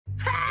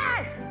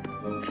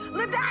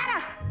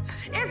LaDonna,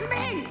 it's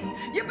me,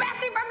 your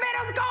bestie from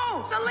middle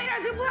school, Selena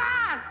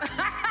Duplass.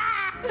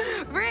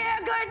 Real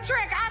good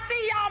trick. I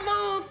see y'all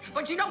moved,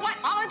 but you know what?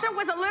 All it took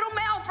was a little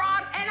mail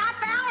fraud, and I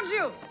found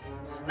you.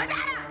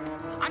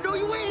 LaDonna, I know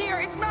you in here.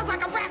 It smells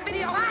like a rap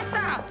video hot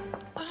tub.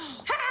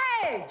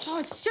 Hey! Oh,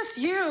 it's just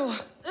you.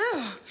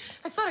 Ugh.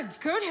 I thought a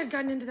goat had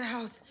gotten into the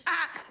house.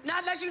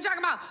 Not unless you're talking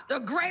about the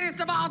greatest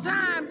of all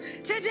time,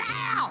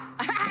 Tidal.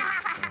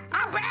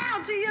 I'm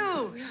bound to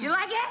you. You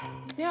like it?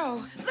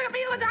 No. Look at me,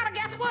 LaDonna,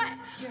 guess what?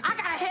 Yeah. I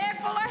got a head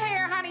full of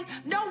hair, honey.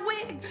 No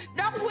wig,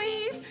 no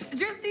weave,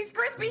 just these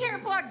crispy hair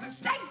plugs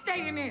that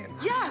staying in.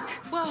 Yuck.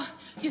 Well,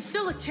 you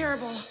still look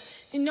terrible.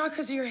 And not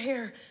because of your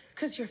hair,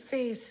 because your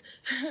face.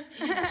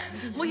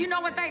 Well, you know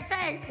what they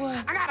say.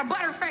 What? I got a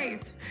butter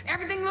face.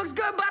 Everything looks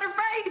good, butter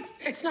face.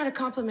 It's not a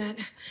compliment.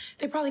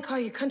 They probably call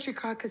you country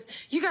crock because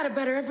you got a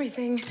better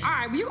everything. All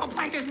right, well, you gonna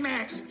play this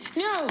match.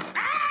 No.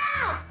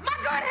 Ow! My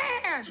good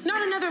hand!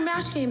 Not another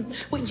MASH game.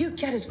 What you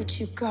get is what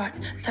you got.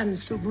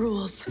 Them's the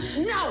rules.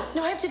 No!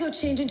 No, I have to go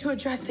change into a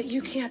dress that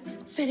you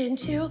can't fit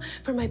into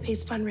for my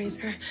base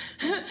fundraiser.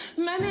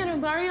 My man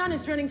Omarion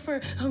is running for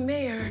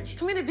mayor.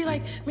 I'm gonna be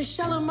like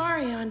Michelle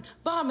Omarion,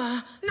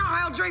 Obama. No,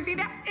 El Tracy,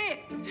 that's it.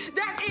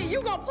 That's it.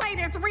 You gonna play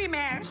this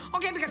rematch,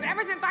 okay? Because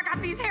ever since I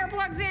got these hair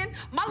plugs in,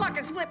 my luck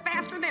has flipped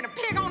faster than a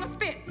pig on a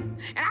spit.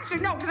 And I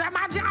should know, because at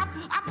my job,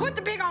 I put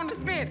the pig on the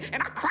spit,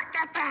 and I cracked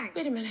that thing.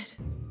 Wait a minute.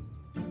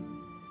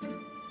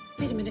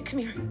 Wait a minute, come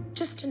here.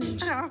 Just an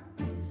inch. Oh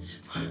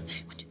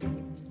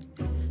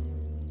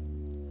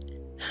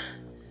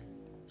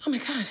my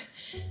God.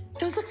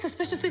 Those look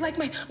suspiciously like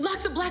my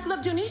Lots of Black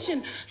Love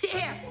donation.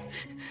 Yeah.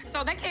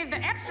 So they gave the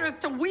extras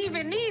to weave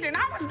in need, and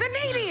I was the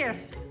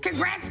neediest.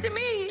 Congrats to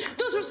me.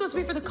 Those were supposed to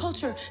be for the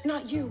culture,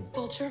 not you,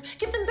 vulture.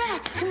 Give them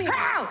back. Come here.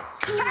 How?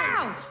 Come here.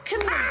 How?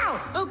 Come here.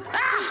 How? Oh,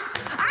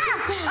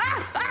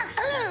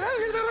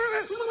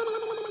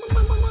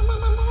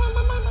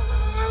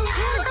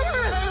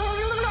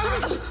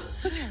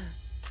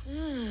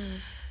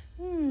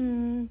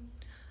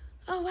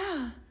 Oh,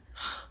 wow.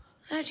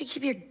 Why don't you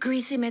keep your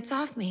greasy mitts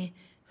off me,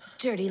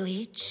 dirty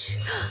leech?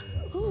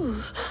 Ooh.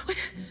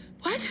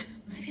 What?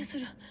 I feel so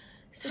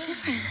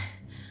different.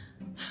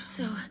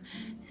 So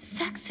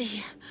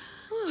sexy.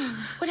 Ooh.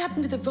 What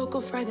happened to the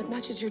vocal fry that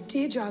matches your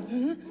day job,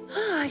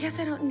 Oh, I guess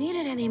I don't need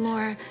it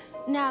anymore.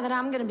 Now that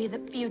I'm gonna be the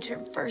future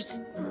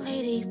first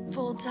lady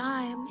full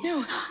time.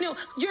 No,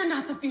 you're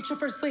not the future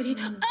first lady.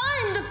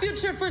 I'm the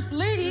future first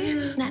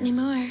lady. Not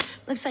anymore.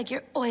 Looks like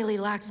your oily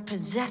locks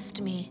possessed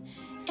me.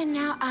 And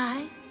now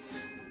I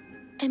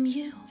am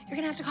you. You're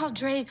gonna have to call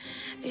Drake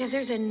because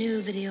there's a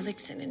new video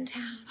vixen in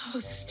town. Oh,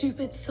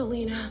 stupid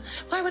Selena.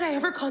 Why would I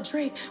ever call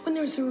Drake when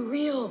there's a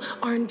real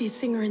R&B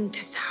singer in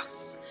this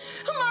house?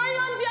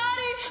 Omarion,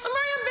 Daddy!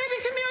 Omarion, baby,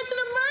 come here. It's an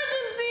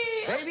emergency!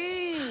 Baby!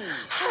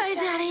 Hi,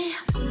 Daddy.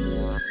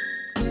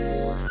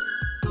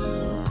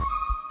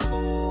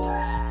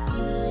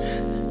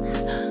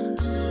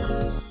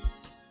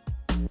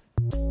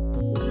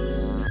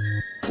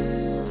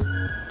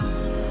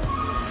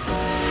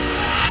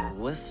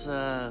 What's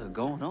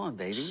going on,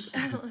 baby?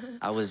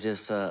 I was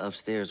just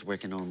upstairs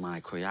working on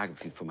my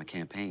choreography for my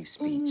campaign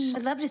speech.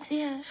 I'd love to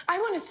see it. I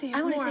want to see it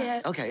I want to more. see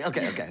it. Okay.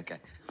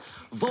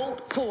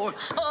 Vote for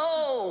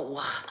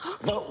O.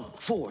 Vote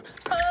for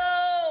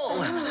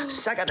O.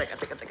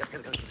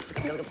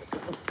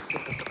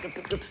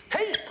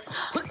 Hey.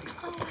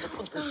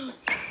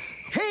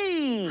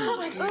 Hey. Oh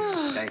my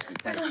God. Thank you.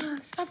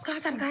 Stop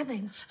clapping. Stop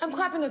clapping. I'm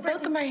clapping with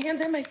both of my hands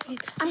and my feet.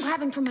 I'm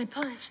clapping for my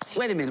puss.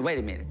 Wait a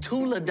minute.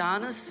 Two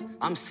LaDonnas?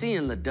 I'm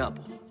seeing the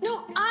double.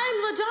 No, I'm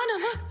LaDonna.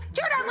 Look.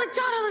 You're not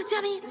LaDonna,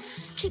 Timmy.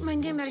 Keep my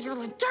name out of your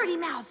little dirty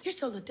mouth. You're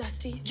so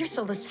dusty. You're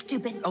so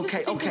stupid.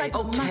 Okay.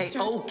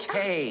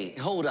 mustard.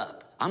 Hold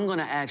up. I'm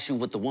gonna ask you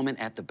what the woman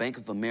at the Bank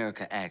of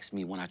America asked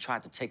me when I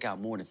tried to take out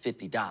more than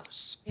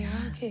 $50. Yeah,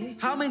 okay.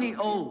 How many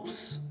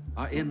O's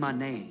are in my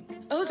name?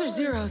 O's or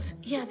zeros?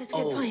 Yeah, that's a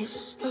good point.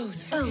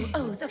 O's.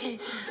 O's, okay.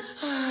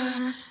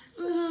 5.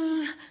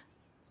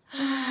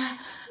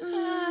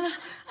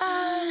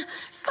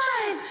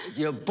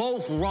 You're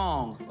both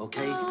wrong,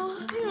 okay?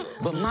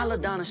 But my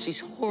LaDonna, she's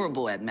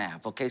horrible at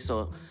math, okay?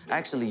 So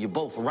actually, you're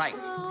both right.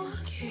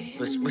 Okay.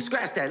 But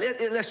scratch that.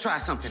 Let's try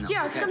something else.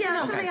 Yeah, okay? something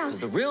else. Something else. 'Cause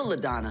the real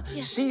LaDonna,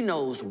 she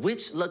knows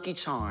which Lucky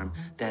Charm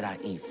that I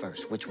eat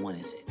first. Which one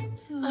is it?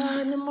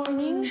 In the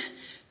morning,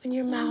 when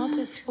your mouth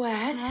is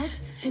wet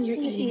and you're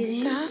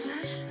eating stuff.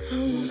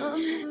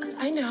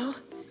 I know.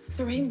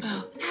 The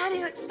rainbow. How do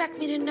you expect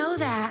me to know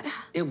that?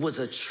 It was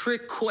a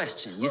trick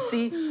question. You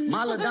see,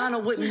 my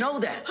LaDonna wouldn't know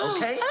that,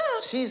 okay?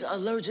 She's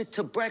allergic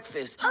to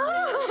breakfast.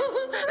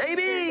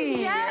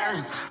 Baby!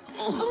 Yeah.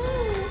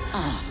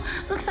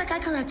 Looks like I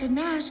corrected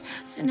Nash,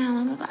 so now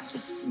I'm about to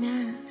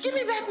smash. Give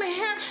me back my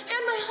hair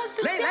and my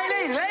husband's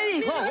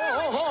Lady!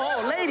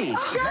 Whoa, lady!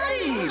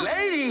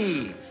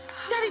 Lady!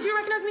 Daddy, do you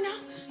recognize me now?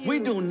 We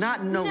do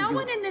not know you. No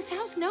one in this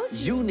house knows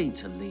you. You need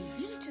to leave.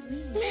 You need to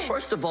leave.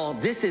 First of all,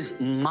 this is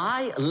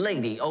my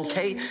lady,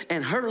 okay?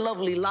 And her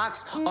lovely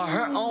locks are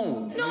her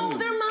own. No,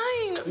 they're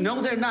mine.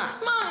 No, they're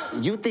not.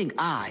 Mom. You think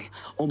I,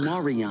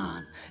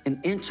 Omarion, an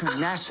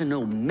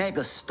international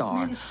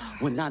megastar,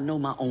 would not know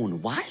my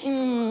own wife?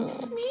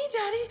 It's me,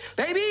 Daddy.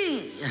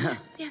 Baby!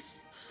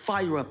 Yes.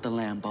 Fire up the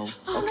Lambo.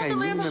 Oh, Okay, not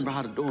the you Lambo. remember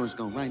how the doors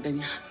go, right,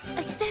 baby?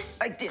 Like this.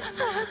 Like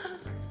this.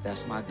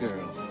 That's my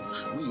girl.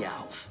 We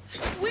out.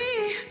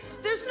 We.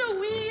 There's no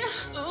we.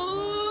 Oh.